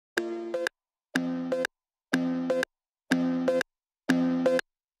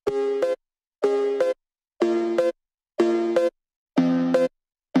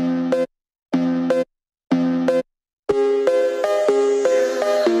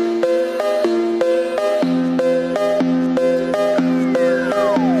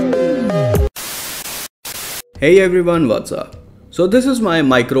Hey everyone, what's up? So this is my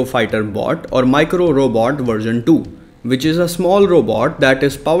micro fighter bot or micro robot version 2, which is a small robot that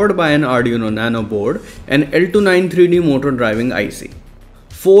is powered by an Arduino Nano board and L29 3D motor driving IC.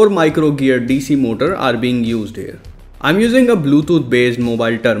 4 micro gear DC motor are being used here. I'm using a Bluetooth based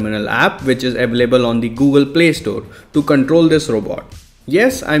mobile terminal app which is available on the Google Play Store to control this robot.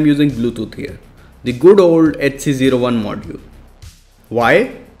 Yes, I'm using Bluetooth here. The good old HC01 module.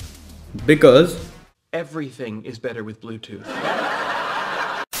 Why? Because everything is better with Bluetooth.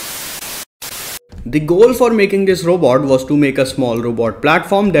 The goal for making this robot was to make a small robot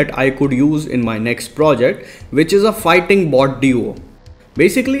platform that I could use in my next project, which is a fighting bot duo.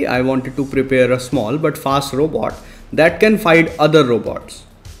 Basically, I wanted to prepare a small but fast robot that can fight other robots.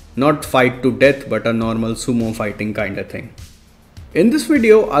 Not fight to death, but a normal sumo fighting kind of thing. In this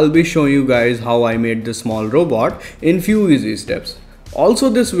video, I'll be showing you guys how I made this small robot in few easy steps. Also,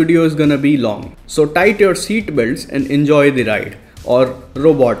 this video is gonna be long, so tight your seat belts and enjoy the ride, or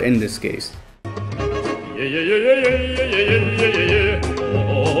robot in this case.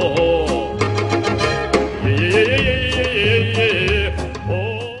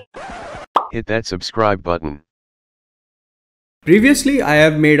 Hit that subscribe button. Previously, I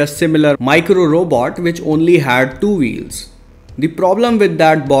have made a similar micro robot which only had 2 wheels. The problem with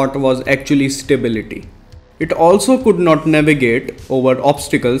that bot was actually stability. It also could not navigate over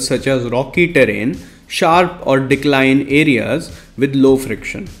obstacles such as rocky terrain, sharp or decline areas with low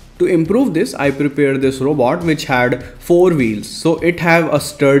friction. To improve this, I prepared this robot which had 4 wheels, so it have a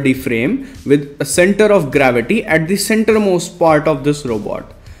sturdy frame with a center of gravity at the centermost part of this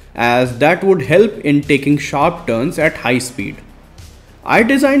robot, as that would help in taking sharp turns at high speed. I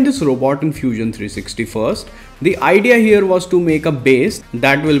designed this robot in Fusion 360 first. The idea here was to make a base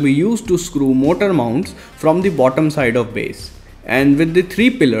that will be used to screw motor mounts from the bottom side of base. And with the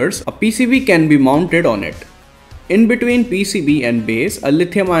 3 pillars, a PCB can be mounted on it. In between PCB and base, a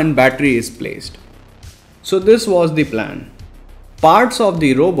lithium-ion battery is placed. So this was the plan. Parts of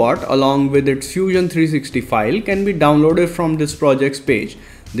the robot along with its Fusion 360 file can be downloaded from this project's page.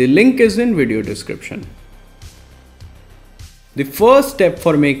 The link is in video description. The first step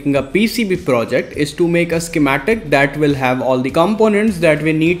for making a PCB project is to make a schematic that will have all the components that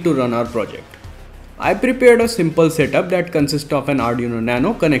we need to run our project. I prepared a simple setup that consists of an Arduino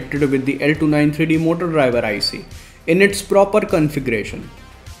Nano connected with the L29 3D motor driver IC in its proper configuration.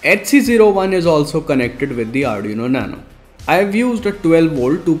 HC01 is also connected with the Arduino Nano. I have used a 12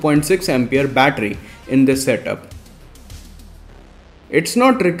 volt 2.6 ampere battery in this setup. It's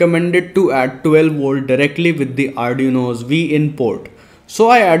not recommended to add 12 volt directly with the Arduino's V-in port. So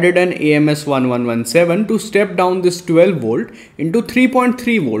I added an AMS1117 to step down this 12 volt into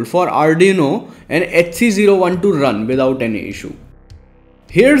 3.3 volt for Arduino and HC01 to run without any issue.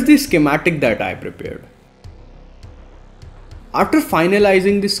 Here's the schematic that I prepared. After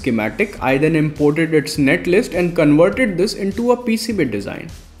finalizing the schematic, I then imported its netlist and converted this into a PCB design.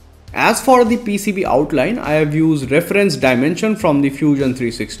 As for the PCB outline, I have used reference dimension from the Fusion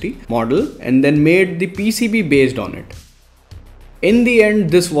 360 model and then made the PCB based on it. In the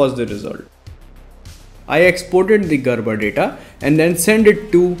end, this was the result. I exported the Gerber data and then sent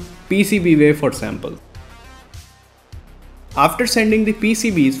it to PCBWay for sample. After sending the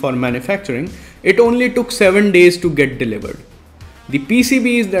PCBs for manufacturing, it only took 7 days to get delivered. The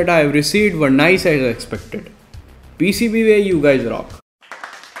PCBs that I have received were nice as expected. PCBWay, you guys rock.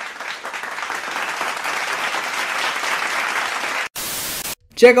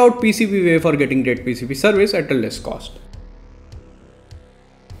 Check out PCBWay for getting great PCB service at a less cost.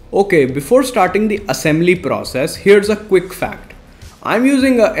 Okay, before starting the assembly process, here's a quick fact. I'm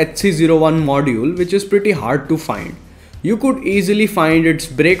using a HC01 module which is pretty hard to find. You could easily find its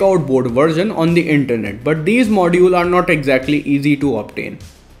breakout board version on the internet, but these modules are not exactly easy to obtain.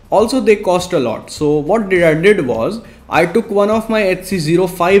 Also, they cost a lot. So what I did was, I took one of my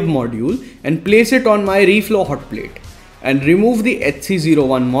HC05 module and placed it on my reflow hot plate and remove the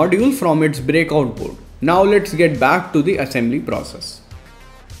HC01 module from its breakout board. Now let's get back to the assembly process.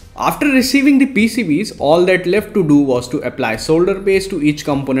 After receiving the PCBs, all that left to do was to apply solder paste to each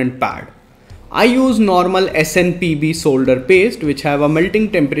component pad. I use normal SNPB solder paste which have a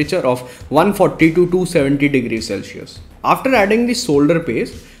melting temperature of 140 to 270 degrees Celsius. After adding the solder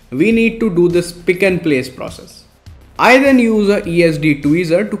paste, we need to do this pick and place process. I then use a ESD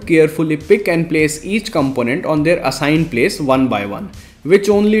tweezer to carefully pick and place each component on their assigned place one by one, which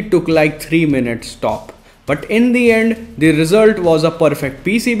only took like 3 minutes top. But in the end, the result was a perfect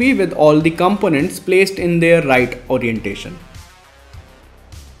PCB with all the components placed in their right orientation.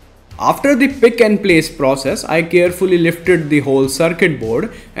 After the pick and place process, I carefully lifted the whole circuit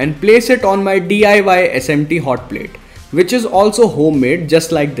board and placed it on my DIY SMT hot plate, which is also homemade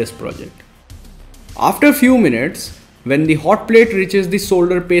just like this project. After few minutes, when the hot plate reaches the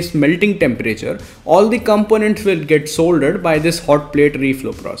solder paste melting temperature, all the components will get soldered by this hot plate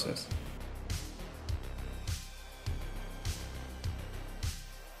reflow process.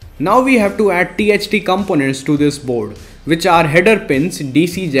 Now we have to add THT components to this board, which are header pins,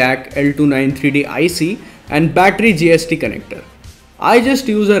 DC jack, L293D IC and battery GST connector. I just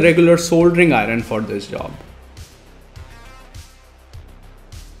use a regular soldering iron for this job.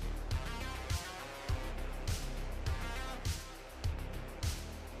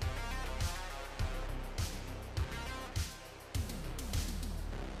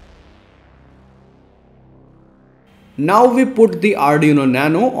 Now we put the Arduino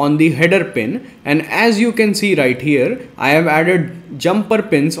Nano on the header pin, and as you can see right here, I have added jumper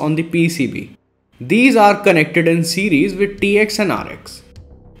pins on the PCB. These are connected in series with TX and RX.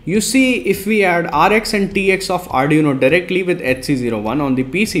 You see, if we add RX and TX of Arduino directly with HC01 on the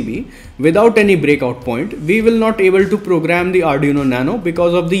PCB without any breakout point, we will not able to program the Arduino Nano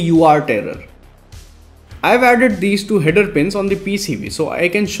because of the UART error. I have added these two header pins on the PCB so I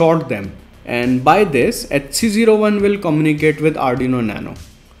can short them. And by this, HC01 will communicate with Arduino Nano.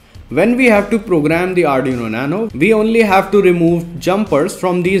 When we have to program the Arduino Nano, we only have to remove jumpers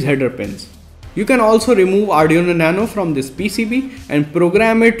from these header pins. You can also remove Arduino Nano from this PCB and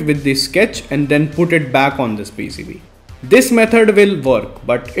program it with the sketch and then put it back on this PCB. This method will work,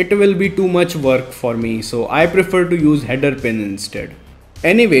 but it will be too much work for me, so I prefer to use header pin instead.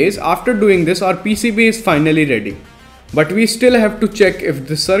 Anyways, after doing this, our PCB is finally ready. But we still have to check if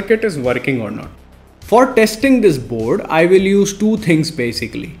the circuit is working or not. For testing this board, I will use two things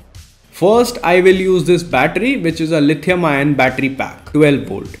basically. First, I will use this battery, which is a lithium-ion battery pack, 12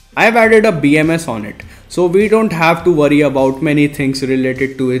 volt. I have added a BMS on it, so we don't have to worry about many things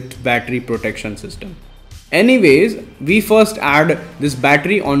related to its battery protection system. Anyways, we first add this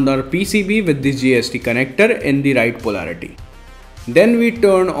battery on our PCB with the GST connector in the right polarity. Then we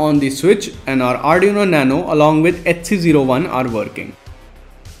turn on the switch and our Arduino Nano along with HC01 are working.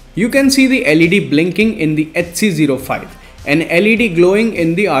 You can see the LED blinking in the HC05 and LED glowing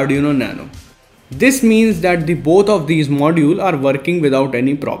in the Arduino Nano. This means that the both of these modules are working without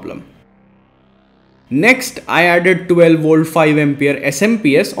any problem. Next, I added 12 volt 5 ampere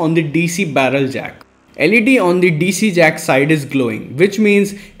SMPS on the DC barrel jack. LED on the DC jack side is glowing, which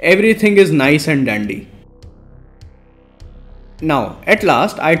means everything is nice and dandy. Now, at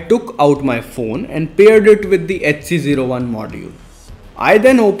last, I took out my phone and paired it with the HC01 module. I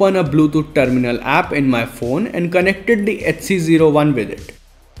then opened a Bluetooth terminal app in my phone and connected the HC01 with it.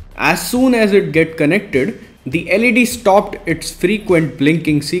 As soon as it get connected, the LED stopped its frequent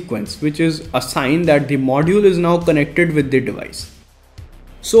blinking sequence, which is a sign that the module is now connected with the device.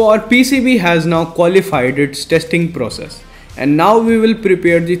 So our PCB has now qualified its testing process. And now we will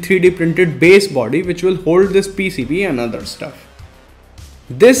prepare the 3D printed base body which will hold this PCB and other stuff.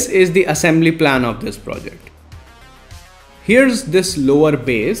 This is the assembly plan of this project. Here's this lower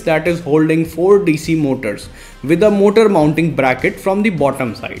base that is holding 4 DC motors with a motor mounting bracket from the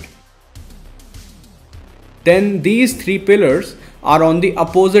bottom side. Then these 3 pillars are on the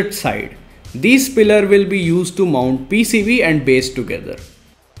opposite side. These pillars will be used to mount PCB and base together.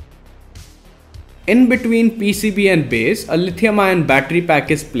 In between PCB and base, a lithium-ion battery pack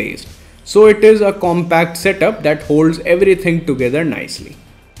is placed. So it is a compact setup that holds everything together nicely.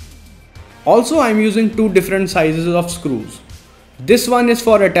 Also, I am using 2 different sizes of screws. This one is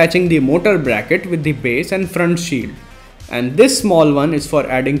for attaching the motor bracket with the base and front shield. And this small one is for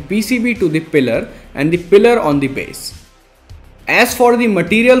adding PCB to the pillar and the pillar on the base. As for the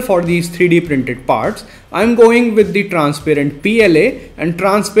material for these 3D printed parts, I am going with the transparent PLA and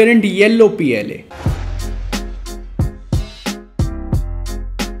transparent yellow PLA.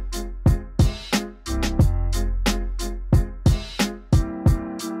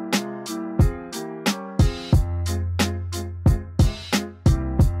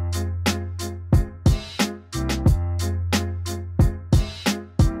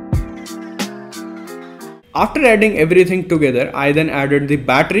 After adding everything together, I then added the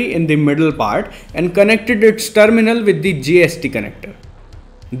battery in the middle part and connected its terminal with the GST connector.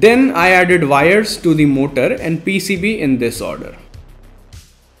 Then I added wires to the motor and PCB in this order.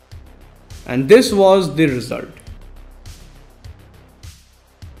 And this was the result.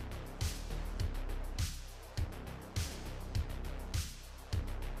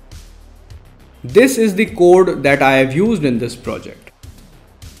 This is the code that I have used in this project.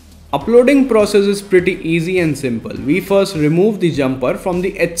 Uploading process is pretty easy and simple. We first remove the jumper from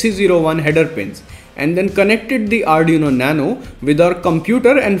the HC01 header pins and then connected the Arduino Nano with our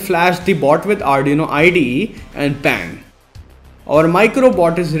computer and flashed the bot with Arduino IDE, and bang! Our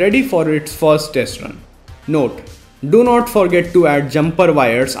microbot is ready for its first test run. Note, do not forget to add jumper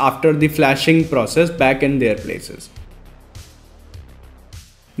wires after the flashing process back in their places.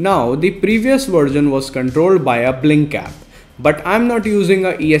 Now, the previous version was controlled by a blink app, but I'm not using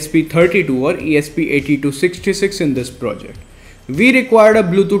a ESP32 or ESP8266 in this project. We required a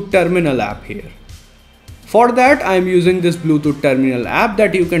Bluetooth terminal app here. For that, I'm using this Bluetooth terminal app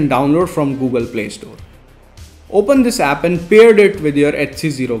that you can download from Google Play Store. Open this app and paired it with your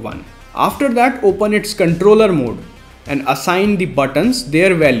HC01. After that, open its controller mode and assign the buttons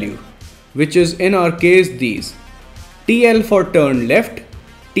their value, which is in our case these: TL for turn left,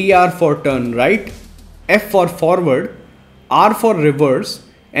 TR for turn right, F for forward, R for reverse,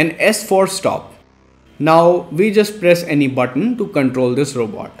 and S for stop. Now we just press any button to control this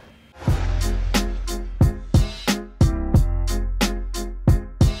robot.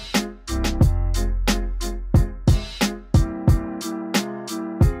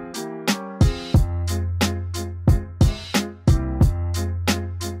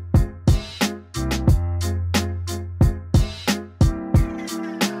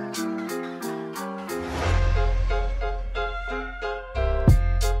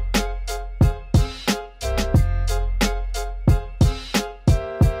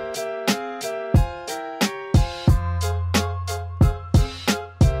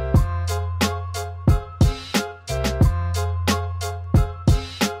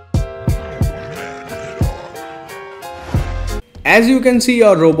 As you can see,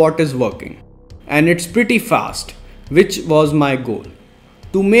 our robot is working and it's pretty fast, which was my goal,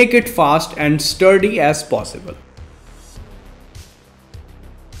 to make it fast and sturdy as possible.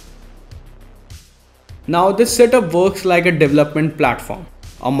 Now this setup works like a development platform,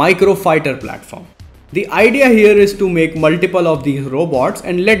 a micro fighter platform. The idea here is to make multiple of these robots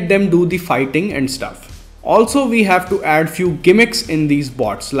and let them do the fighting and stuff. Also, we have to add few gimmicks in these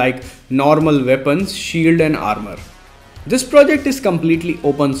bots like normal weapons, shield and armor. This project is completely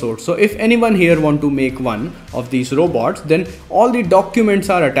open source, so if anyone here want to make one of these robots, then all the documents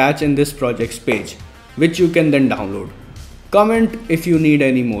are attached in this project's page, which you can then download. Comment if you need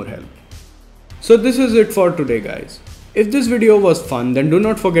any more help. So this is it for today, guys. If this video was fun, then do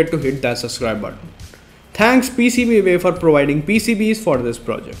not forget to hit that subscribe button. Thanks PCBWay for providing PCBs for this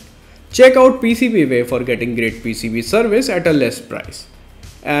project. Check out PCBWay for getting great PCB service at a less price.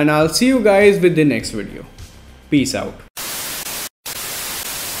 And I'll see you guys with the next video. Peace out.